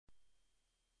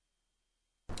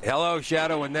Hello,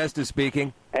 Shadoe and Nesta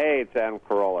speaking. Hey, it's Adam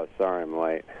Carolla. Sorry I'm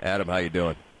late. Adam, how you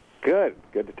doing? Good.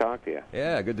 Good to talk to you.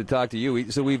 Yeah, good to talk to you.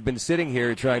 So we've been sitting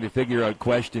here trying to figure out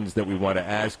questions that we want to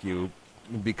ask you.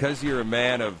 Because you're a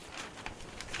man of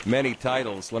many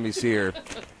titles, let me see here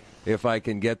if I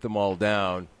can get them all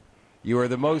down. You are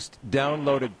the most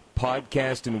downloaded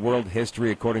podcast in world history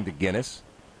according to Guinness.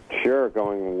 Sure,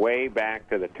 going way back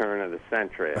to the turn of the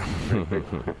century.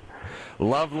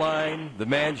 Loveline, The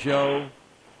Man Show,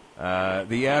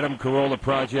 the Adam Carolla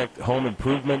Project, Home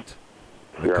Improvement,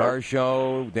 The Sure. Car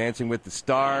Show, Dancing with the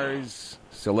Stars,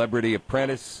 Celebrity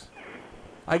Apprentice.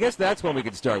 I guess that's one we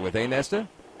could start with, eh, Nesta?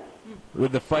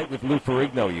 With the fight with Lou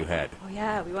Ferrigno you had. Oh,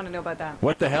 yeah, we want to know about that.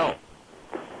 What the hell?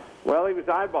 Well, he was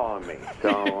eyeballing me,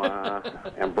 so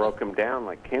and broke him down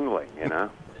like kindling, you know.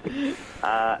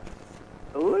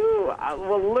 Lou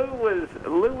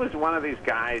was one of these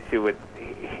guys who would.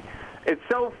 It's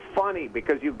so funny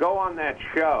because you go on that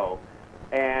show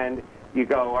and you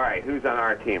go, all right, who's on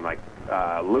our team? Like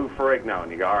Lou Ferrigno,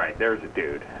 and you go, all right, there's a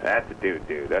dude. That's a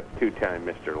dude. That's two-time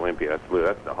Mr. Olympia. That's Lou.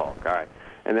 That's the Hulk. All right.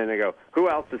 And then they go, who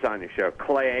else is on your show?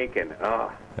 Clay Aiken.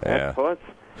 Oh, that puss.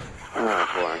 Oh,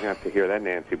 boy, I have to hear that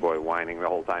Nancy boy whining the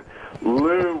whole time.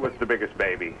 Lou was the biggest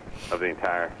baby of the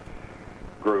entire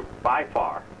group, by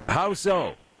far. How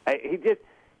so?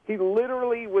 He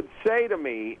literally would say to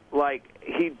me, like,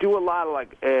 he'd do a lot of,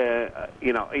 like,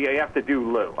 you have to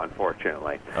do Lou,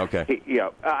 unfortunately. Okay.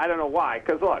 I don't know why,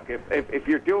 because, look, if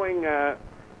you're doing, if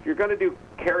you're going to do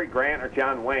Cary Grant or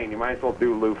John Wayne, you might as well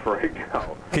do Lou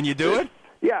Ferrigno. Can you do it?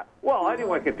 Yeah, well,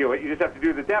 anyone can do it. You just have to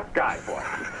do the deaf guy voice.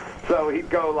 So he'd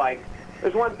go like,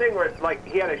 there's one thing where it's like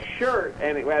he had a shirt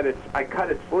and I cut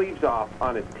his sleeves off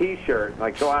on his T-shirt. And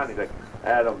I go out and he's like,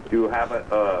 Adam, do you have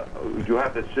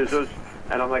the scissors?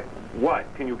 And I'm like,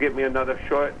 what? Can you get me another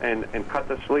shirt and cut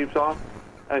the sleeves off?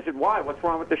 And I said, why? What's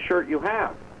wrong with the shirt you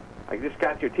have? I just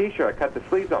got your T-shirt. I cut the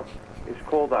sleeves off. It's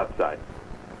cold outside.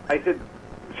 I said,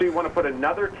 so you want to put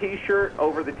another T-shirt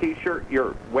over the T-shirt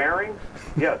you're wearing?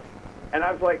 Yes. And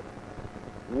I was like,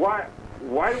 why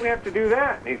do we have to do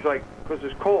that? And he's like, because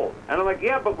it's cold. And I'm like,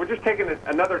 yeah, but we're just taking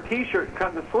another T-shirt and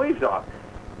cutting the sleeves off.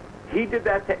 He did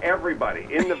that to everybody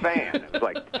in the van. It was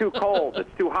like, it's too cold,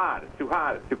 it's too hot, it's too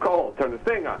hot, it's too cold, turn the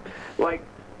thing on. Like,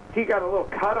 he got a little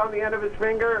cut on the end of his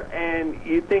finger, and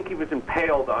you'd think he was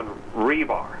impaled on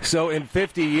rebar. So in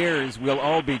 50 years, we'll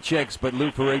all be chicks, but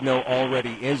Lou Ferrigno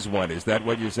already is one. Is that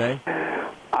what you're saying?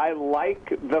 I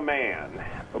like the man,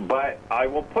 but I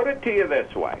will put it to you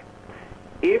this way.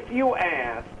 If you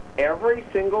ask every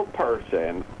single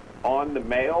person on the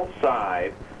male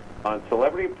side on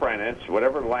Celebrity Apprentice,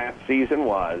 whatever last season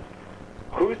was,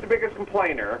 who's the biggest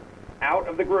complainer out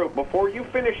of the group, before you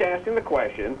finish asking the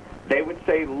question, they would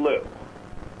say Lou.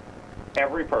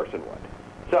 Every person would.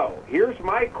 So here's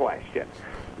my question.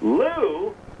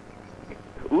 Lou's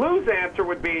answer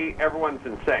would be everyone's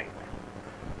insane.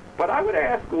 But I would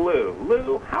ask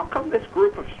Lou, how come this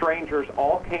group of strangers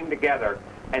all came together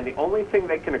and the only thing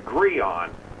they can agree on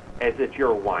is that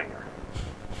you're a whiner?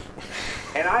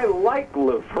 And I like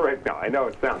Lou Ferrigno. I know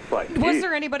it sounds like... Was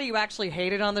there anybody you actually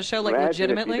hated on the show, like Imagine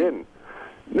legitimately? If you didn't.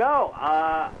 No,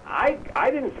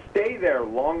 I didn't stay there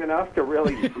long enough to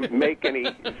really make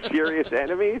any serious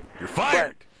enemies. You're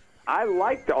fired. But I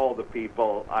liked all the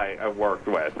people I worked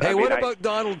with. Hey, what about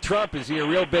Donald Trump? Is he a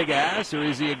real big ass, or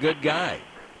is he a good guy?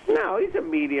 No, he's a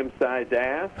medium-sized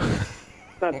ass.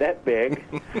 Not that big.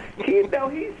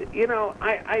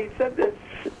 I said this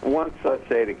once, I'll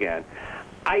say it again.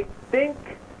 I think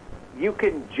you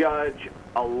can judge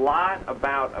a lot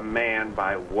about a man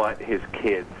by what his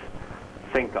kids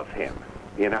think of him,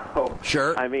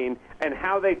 Sure. I mean, and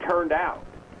how they turned out.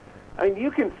 I mean,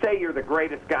 you can say you're the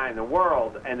greatest guy in the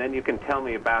world, and then you can tell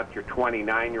me about your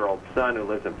 29-year-old son who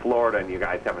lives in Florida, and you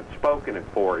guys haven't spoken in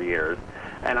 4 years,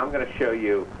 and I'm going to show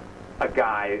you a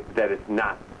guy that is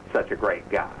not such a great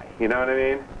guy. You know what I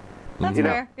mean? That's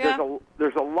fair, yeah.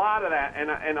 There's a lot of that,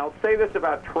 and I'll say this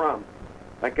about Trump.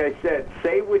 Like I said,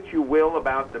 say what you will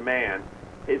about the man.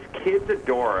 His kids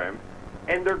adore him,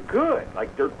 and they're good.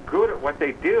 Like, they're good at what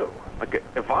they do. Like,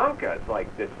 Ivanka is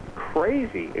like this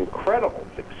crazy, incredible,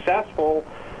 successful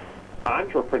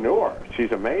entrepreneur.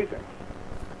 She's amazing.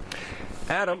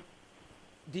 Adam,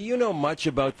 do you know much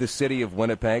about the city of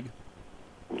Winnipeg?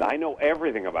 I know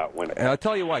everything about Winnipeg. And I'll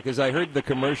tell you why, because I heard the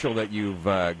commercial that you've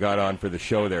got on for the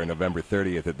show there November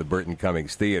 30th at the Burt and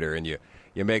Cummings Theater, and you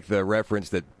make the reference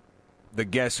that the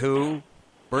Guess Who,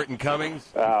 Burt and Cummings.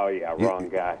 Oh, yeah, wrong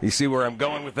guy. You see where I'm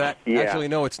going with that? Yeah. Actually,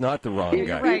 no, it's not the wrong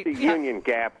guy. Right. He's the Union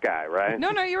Gap guy, right?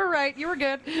 No, you were right. You were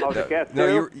good. Oh, the Guess Who?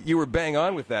 No, you were bang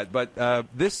on with that. But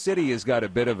this city has got a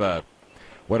bit of a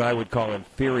what I would call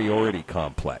inferiority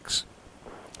complex.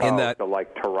 In that, so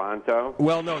like Toronto?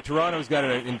 Well, no, Toronto's got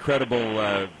an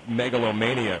incredible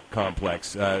megalomania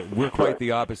complex. We're quite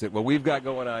the opposite. What we've got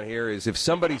going on here is if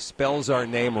somebody spells our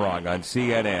name wrong on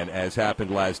CNN, as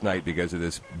happened last night because of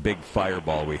this big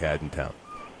fireball we had in town,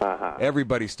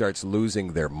 everybody starts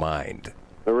losing their mind.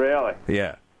 Really?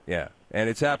 Yeah. And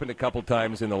it's happened a couple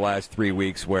times in the last 3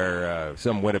 weeks where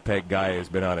some Winnipeg guy has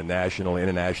been on a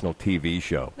international TV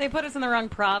show. They put us in the wrong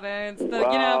province.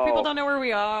 People don't know where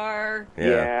we are.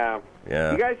 Yeah.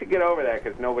 You guys should get over that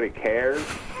because nobody cares,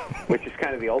 which is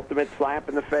kind of the ultimate slap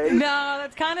in the face. No,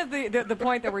 that's kind of the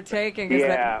point that we're taking. Is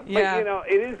but,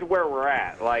 it is where we're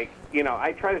at. Like,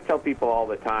 I try to tell people all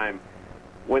the time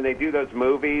when they do those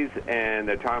movies and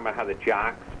they're talking about how the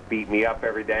jocks beat me up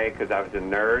every day because I was a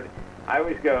nerd. I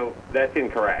always go, that's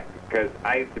incorrect, because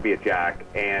I used to be a jock,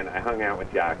 and I hung out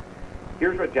with jocks.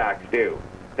 Here's what jocks do.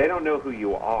 They don't know who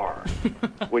you are,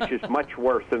 which is much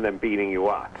worse than them beating you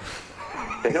up.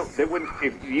 They wouldn't,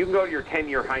 if you can go to your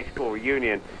 10-year high school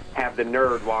reunion, have the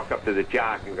nerd walk up to the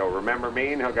jock and go, remember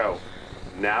me? And he'll go,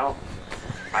 no,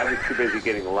 I was too busy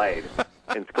getting laid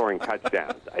and scoring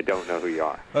touchdowns. I don't know who you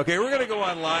are. Okay, we're going to go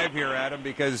on live here, Adam,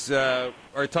 because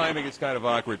our timing is kind of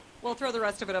awkward. We'll throw the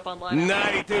rest of it up online.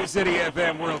 92 CITI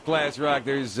FM, world-class rock.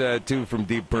 There's two from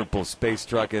Deep Purple, Space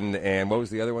Truckin', and what was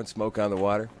the other one? Smoke on the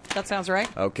Water? That sounds right.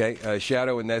 Okay.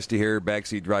 Shadoe and Nesty here,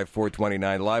 Backseat Drive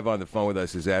 429. Live on the phone with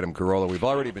us is Adam Carolla. We've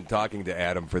already been talking to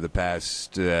Adam for the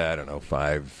past,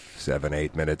 5, 7,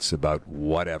 8 minutes about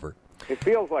whatever. It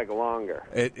feels like longer.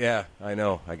 Yeah, I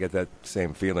know. I get that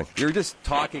same feeling. You're just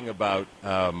talking about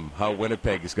how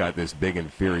Winnipeg's got this big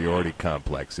inferiority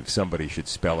complex if somebody should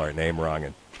spell our name wrong.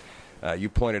 And you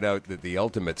pointed out that the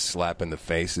ultimate slap in the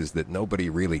face is that nobody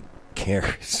really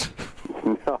cares.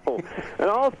 No. And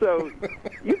also,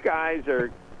 you guys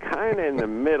are kind of in the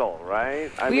middle,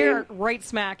 right? We're right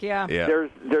smack, yeah. There's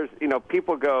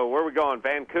people go, where are we going,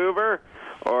 Vancouver?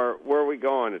 Or where are we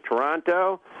going, to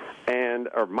Toronto?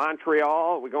 Or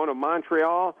Montreal? We're going to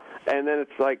Montreal, and then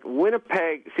it's like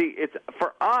Winnipeg. See, it's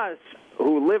for us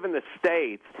who live in the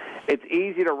States, it's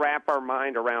easy to wrap our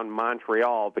mind around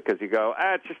Montreal because you go,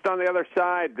 it's just on the other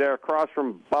side. They're across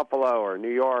from Buffalo or New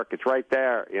York. It's right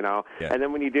there, Yeah. And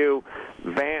then when you do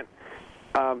Van,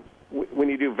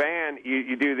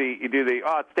 you do the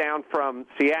it's down from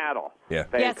Seattle. Yeah.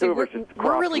 Vancouver.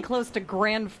 We're really close to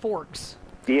Grand Forks.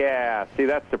 Yeah, see,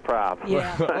 that's the problem.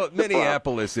 Yeah. Well,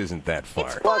 Minneapolis isn't that far.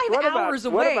 It's 5 hours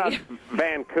away. What about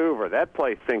Vancouver? That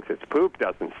place thinks its poop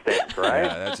doesn't stink, right?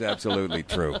 Yeah, that's absolutely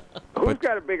true. Who's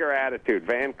got a bigger attitude,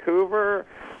 Vancouver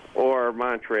or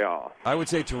Montreal? I would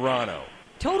say Toronto.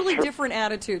 Totally different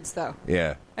attitudes, though.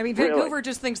 Yeah. I mean, Vancouver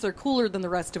just thinks they're cooler than the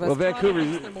rest of us. Well, Vancouver,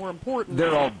 they're more important.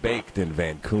 They're all baked in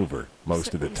Vancouver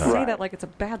most of the time. You say that like it's a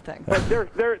bad thing. But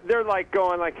they're like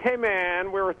going like, hey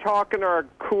man, we were talking to our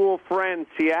cool friend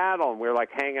Seattle, and we were like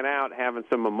hanging out, having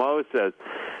some mimosas.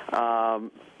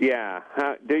 Do you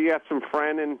have some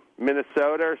friend in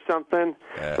Minnesota or something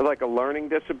with like a learning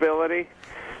disability?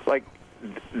 Like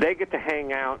they get to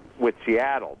hang out with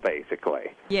Seattle,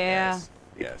 basically. Yeah.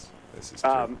 Yes. This is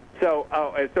true. So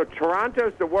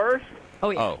Toronto's the worst?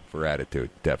 Oh, yeah. Oh, for attitude,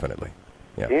 definitely.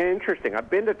 Yeah. Interesting. I've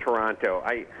been to Toronto.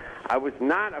 I was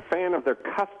not a fan of their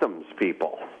customs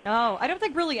people. Oh, I don't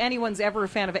think really anyone's ever a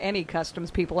fan of any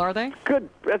customs people, are they? Good.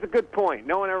 That's a good point.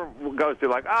 No one ever goes to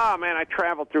like, man, I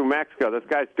traveled through Mexico. Those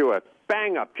guys do a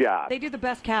bang-up job. They do the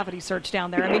best cavity search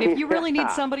down there. I mean, if you really need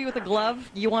somebody with a glove,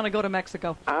 you want to go to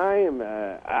Mexico.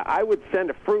 I would send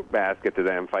a fruit basket to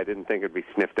them if I didn't think it'd be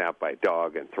sniffed out by a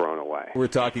dog and thrown away. We're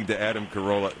talking to Adam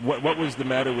Carolla. What was the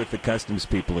matter with the customs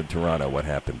people in Toronto? What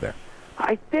happened there?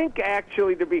 I think,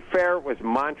 actually, to be fair, it was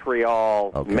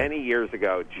Montreal many years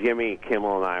ago. Jimmy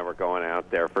Kimmel and I were going out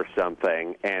there for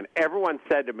something, and everyone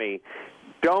said to me,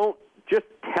 just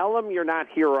tell them you're not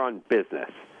here on business.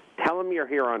 Tell them you're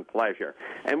here on pleasure.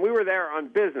 And we were there on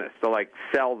business to, like,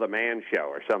 sell the Man Show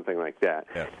or something like that.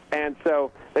 Yeah. And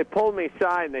so they pulled me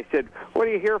aside and they said, what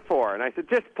are you here for? And I said,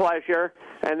 just pleasure.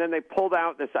 And then they pulled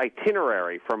out this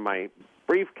itinerary from my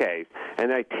briefcase, and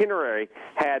the itinerary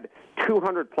had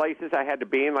 200 places I had to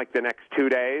be in, like, the next 2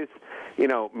 days,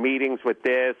 meetings with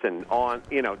this and on,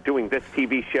 doing this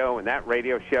TV show and that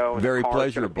radio show. And very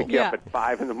pleasurable. Pick you up at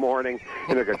 5 in the morning,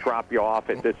 and they're going to drop you off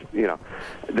at this,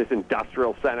 this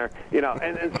industrial center,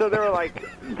 and so they were like,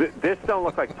 this don't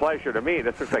look like pleasure to me.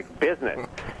 This looks like business.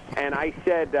 And I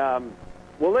said,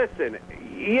 well, listen,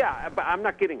 but I'm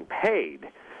not getting paid.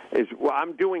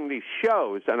 I'm doing these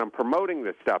shows and I'm promoting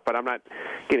this stuff, but I'm not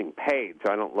getting paid,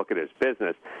 so I don't look at it as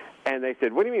business. And they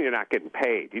said, what do you mean you're not getting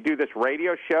paid? You do this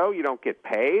radio show, you don't get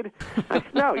paid? I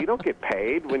said, no, you don't get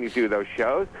paid when you do those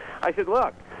shows. I said,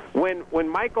 look, when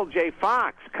Michael J.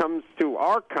 Fox comes to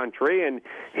our country and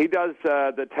he does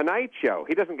the Tonight Show,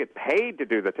 he doesn't get paid to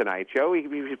do the Tonight Show.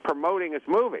 He's promoting his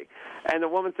movie. And the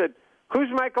woman said, who's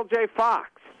Michael J. Fox?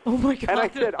 Oh, my God. And I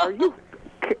said, are you...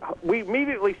 We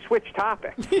immediately switched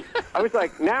topics. I was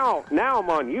like, now I'm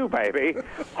on you, baby.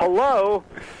 Hello.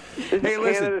 This is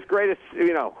Canada's greatest,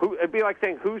 it'd be like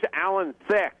saying, who's Alan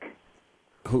Thicke?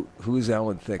 Who's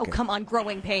Alan Thicke? Oh, come on,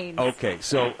 Growing Pains. Okay,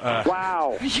 so...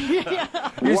 wow.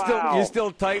 You're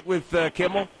still tight with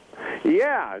Kimmel?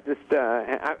 Yeah, just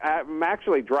I'm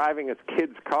actually driving his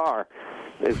kid's car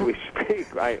as we speak.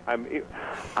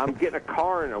 I'm getting a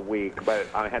car in a week, but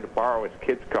I had to borrow his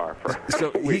kid's car for.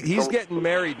 So he's getting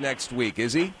married next week,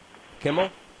 is he, Kimmel?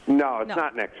 No, it's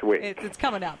not next week. It's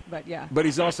coming up, but yeah. But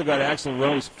he's also got Axl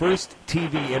Rose. First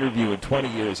TV interview in 20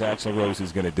 years Axl Rose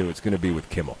is going to do. It's going to be with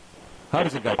Kimmel. How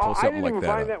does a guy pull something like that?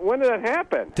 I didn't even find that. When did that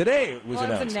happen? Today it was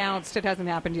announced. It's announced. It hasn't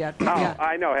happened yet. Oh, yeah.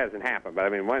 I know it hasn't happened, but I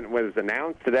mean, when was it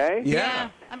announced today? Yeah.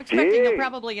 I'm expecting he'll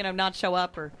probably, not show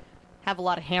up or have a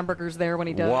lot of hamburgers there when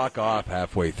he does. Walk off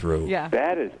halfway through. Yeah.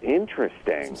 That is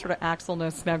interesting. Some sort of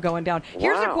Axelness now going down.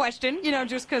 Here's a question,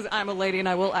 just because I'm a lady and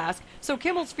I will ask. So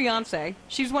Kimmel's fiance,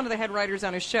 she's one of the head writers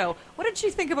on his show. What did she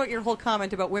think about your whole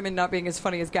comment about women not being as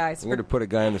funny as guys? I'm going to put a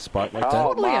guy on the spot like that.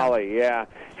 Oh, Molly, yeah.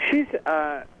 She's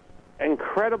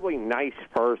incredibly nice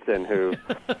person who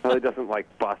really doesn't like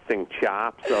busting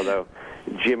chops, although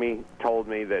Jimmy told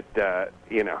me that,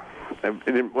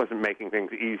 it wasn't making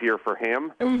things easier for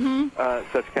him,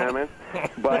 such comments.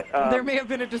 But there may have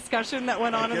been a discussion that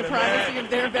went on in the privacy of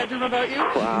their bedroom about you?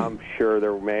 I'm sure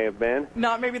there may have been.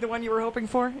 Not maybe the one you were hoping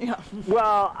for? Yeah.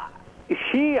 Well,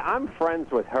 I'm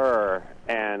friends with her,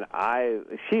 and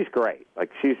she's great. Like,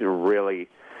 she's really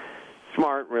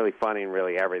smart, really funny, and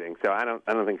really everything. So I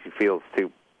don't think she feels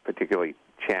too particularly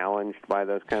challenged by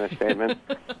those kind of statements.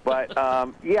 But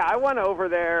I went over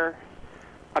there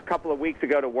a couple of weeks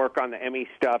ago to work on the Emmy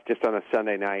stuff just on a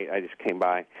Sunday night. I just came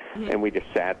by and we just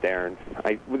sat there, and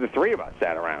the three of us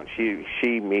sat around.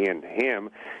 She, me, and him,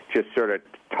 just sort of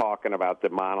talking about the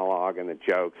monologue and the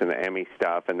jokes and the Emmy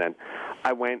stuff. And then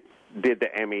I did the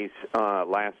Emmys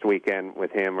last weekend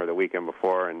with him, or the weekend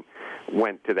before, and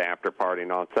went to the after party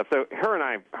and all that stuff. So her and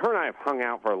I have hung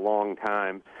out for a long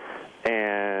time,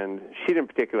 and she didn't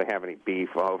particularly have any beef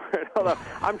over it. Although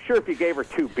I'm sure if you gave her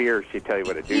 2 beers, she'd tell you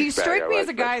what a douchebag I was. You strike me as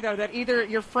a guy, though, that either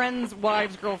your friends,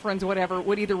 wives, girlfriends, whatever,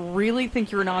 would either really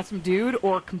think you're an awesome dude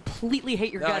or completely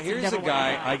hate your guts. Here's a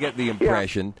guy, I get the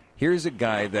impression, here's a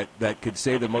guy that could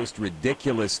say the most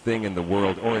ridiculous thing in the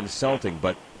world or insulting,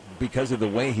 but because of the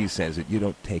way he says it, you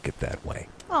don't take it that way.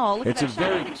 Oh, look at that.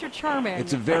 Shadoe thinks you're charming.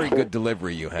 It's a very good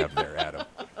delivery you have there, Adam.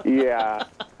 Yeah.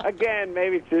 Again,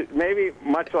 maybe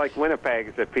much like Winnipeg,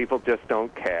 is that people just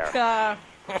don't care.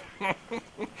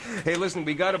 Hey, listen,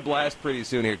 we got a blast pretty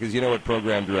soon here, because you know what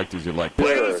program directors are like.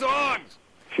 Play the songs!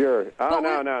 Sure. Oh,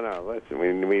 no. Listen,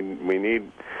 we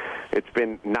need... It's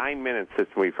been 9 minutes since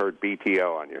we've heard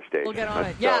BTO on your station. We'll get on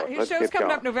it. Yeah, his show's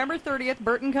coming up November 30th,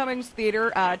 Burton Cummings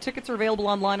Theater. Tickets are available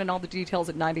online and all the details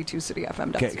at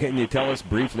 92cityfm.ca. Can you tell us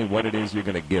briefly what it is you're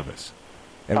going to give us?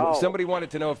 And somebody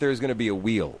wanted to know if there's going to be a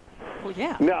wheel. Well,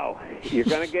 yeah. No. You're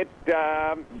going to get,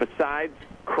 besides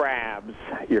crabs,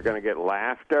 you're going to get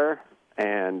laughter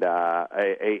and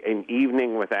an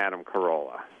evening with Adam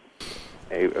Carolla.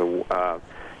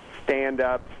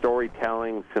 Stand-up,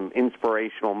 storytelling, some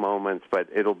inspirational moments, but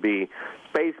it'll be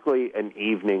basically an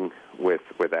evening with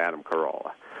Adam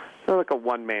Carolla. So like a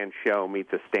one-man show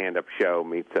meets a stand-up show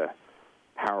meets a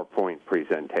PowerPoint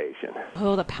presentation.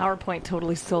 Oh, the PowerPoint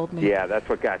totally sold me. Yeah, that's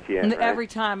what got you in, right? Every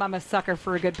time I'm a sucker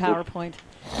for a good PowerPoint.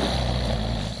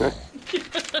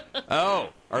 Oh,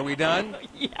 are we done?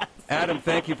 Yes. Adam,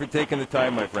 thank you for taking the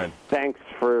time, my friend. Thanks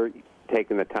for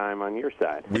taking the time on your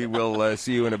side. We will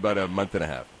see you in about a month and a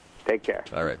half. Take care.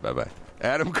 All right, bye-bye.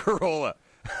 Adam Carolla.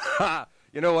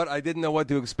 You know what? I didn't know what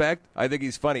to expect. I think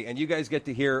he's funny. And you guys get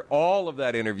to hear all of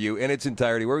that interview in its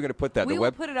entirety. We're going to put that on the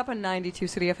web. We will put it up on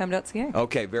 92cityfm.ca.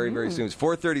 Okay, very, very soon. It's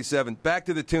 4:37. Back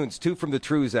to the tunes. 2 from the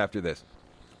Trues after this.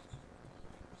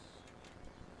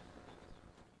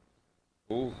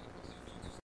 Ooh.